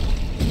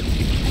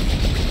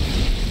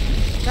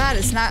 That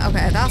is not...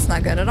 Okay, that's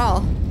not good at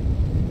all.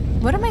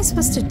 What am I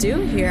supposed to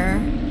do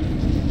here?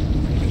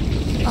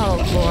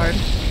 Oh, Lord.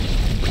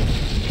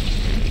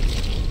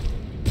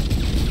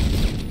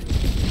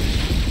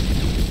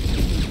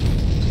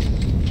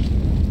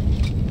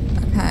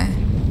 Okay.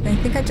 I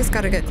think I just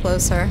gotta get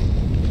closer.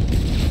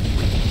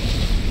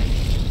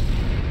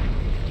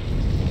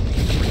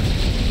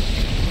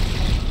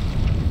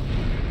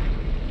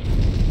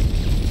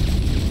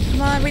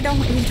 Come on, we don't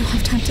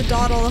have time to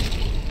dawdle.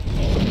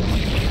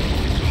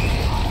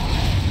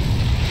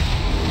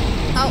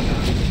 Oh.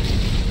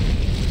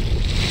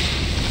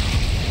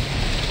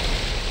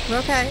 We're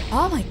okay.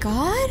 Oh my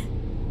god.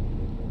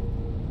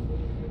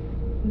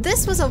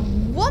 This was a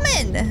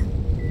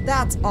woman.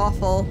 That's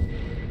awful.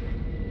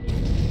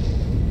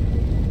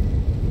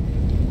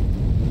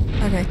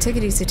 Okay, take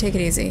it easy, take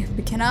it easy.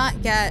 We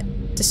cannot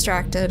get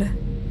distracted.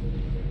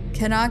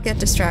 Cannot get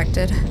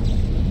distracted.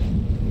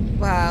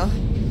 Wow.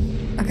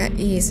 Okay,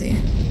 easy.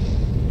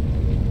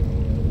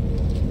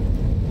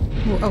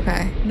 Ooh,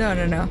 okay. No,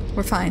 no, no.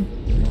 We're fine.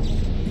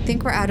 I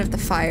think we're out of the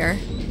fire.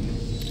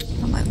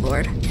 Oh my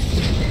lord.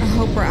 I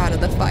hope we're out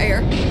of the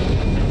fire.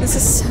 This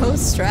is so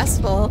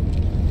stressful.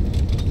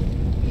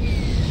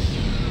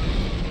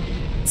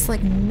 It's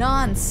like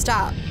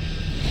non-stop.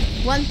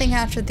 One thing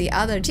after the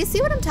other. Do you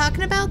see what I'm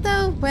talking about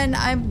though? When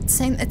I'm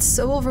saying it's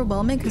so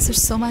overwhelming because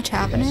there's so much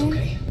happening.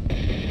 Okay.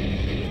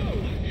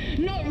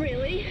 No, not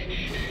really.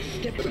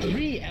 Step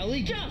 3,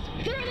 Ellie. Just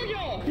through the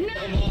door. No.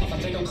 I'm off. I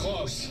think I'm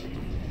close.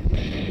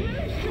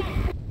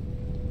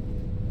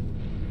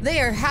 They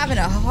are having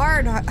a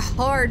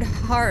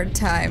hard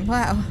time.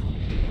 Wow.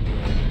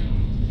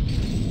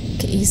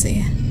 Okay,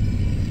 easy.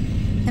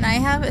 Can I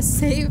have a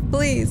save,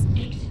 please?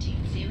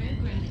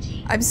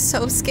 I'm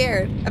so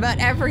scared about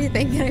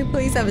everything. Can I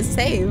please have a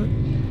save?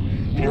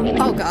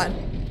 Oh god.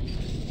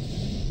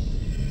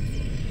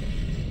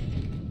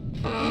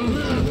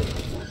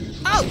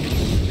 Oh!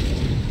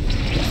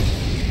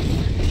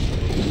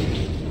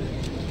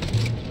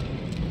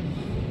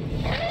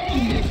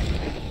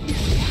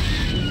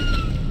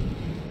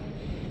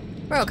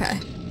 We're okay.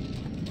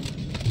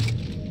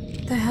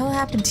 What the hell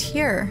happened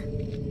here?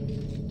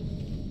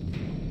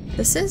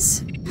 This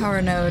is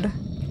power node.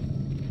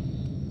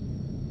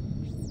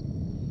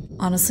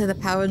 Honestly, the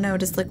power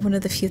node is like one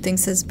of the few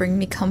things that's bring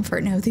me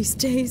comfort now these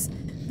days.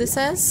 This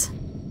says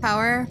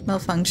power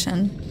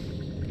malfunction.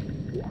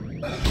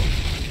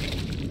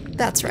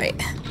 That's right.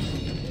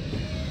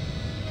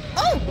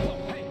 Oh!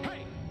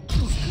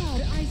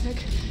 God,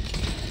 Isaac.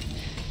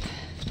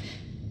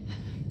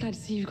 Glad to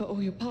see you've got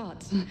all your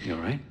parts. You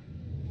alright?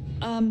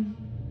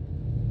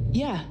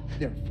 Yeah.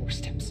 There are 4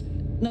 steps.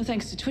 No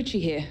thanks to Twitchy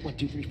here. 1,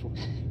 2, 3, 4.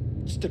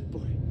 Step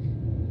 4.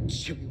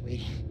 She'll be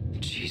waiting.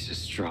 Jesus,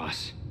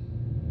 Strauss.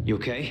 You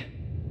okay?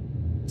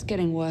 It's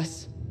getting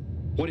worse.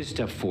 What is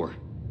step 4?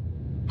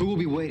 Who will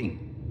be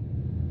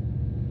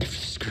waiting? If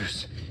the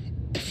screws,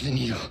 if the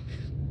needle,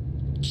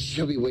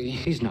 she'll be waiting.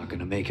 He's not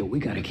gonna make it. We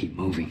gotta keep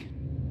moving.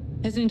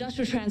 There's an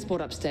industrial transport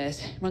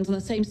upstairs. Runs on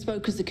the same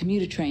spoke as the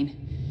commuter train.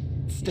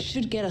 It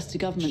should get us to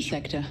government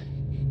sector.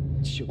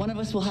 One of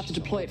us will have to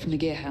deploy it from the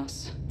gear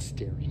house.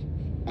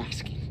 Staring,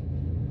 asking.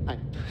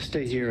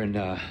 Stay here and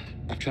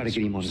try to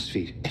get him on his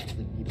feet. If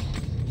the needle,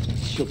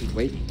 she'll be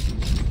waiting.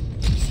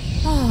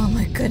 Oh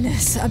my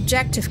goodness.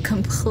 Objective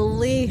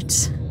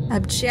complete.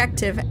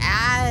 Objective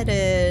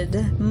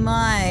added.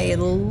 My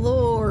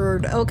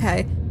lord.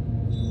 Okay.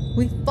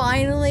 We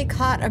finally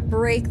caught a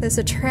break. There's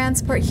a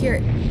transport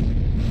here.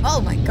 Oh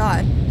my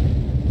god.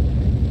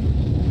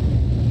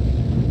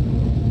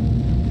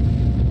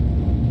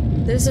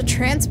 There's a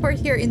transport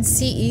here in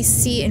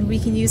CEC and we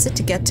can use it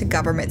to get to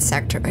government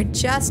sector. I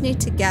just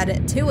need to get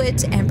it to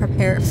it and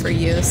prepare it for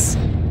use.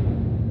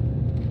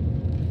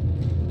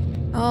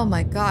 Oh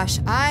my gosh,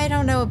 I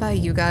don't know about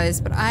you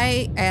guys, but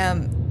I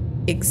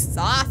am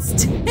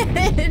exhausted.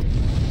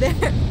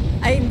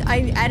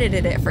 I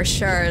edited it for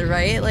sure,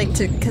 right? Like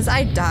because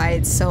I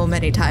died so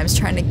many times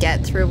trying to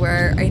get through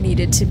where I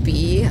needed to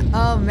be.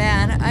 Oh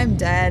man, I'm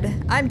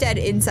dead. I'm dead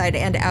inside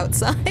and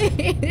outside.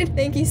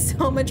 Thank you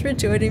so much for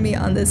joining me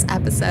on this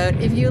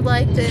episode. If you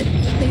liked it,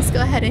 please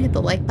go ahead and hit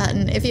the like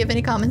button. If you have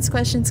any comments,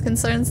 questions,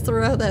 concerns,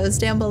 throw those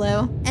down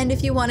below. And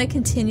if you want to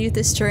continue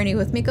this journey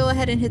with me, go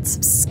ahead and hit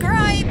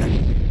subscribe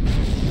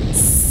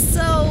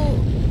so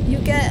you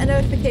get a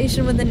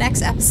notification when the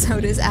next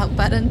episode is out.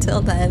 But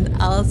until then,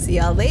 I'll see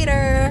y'all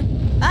later.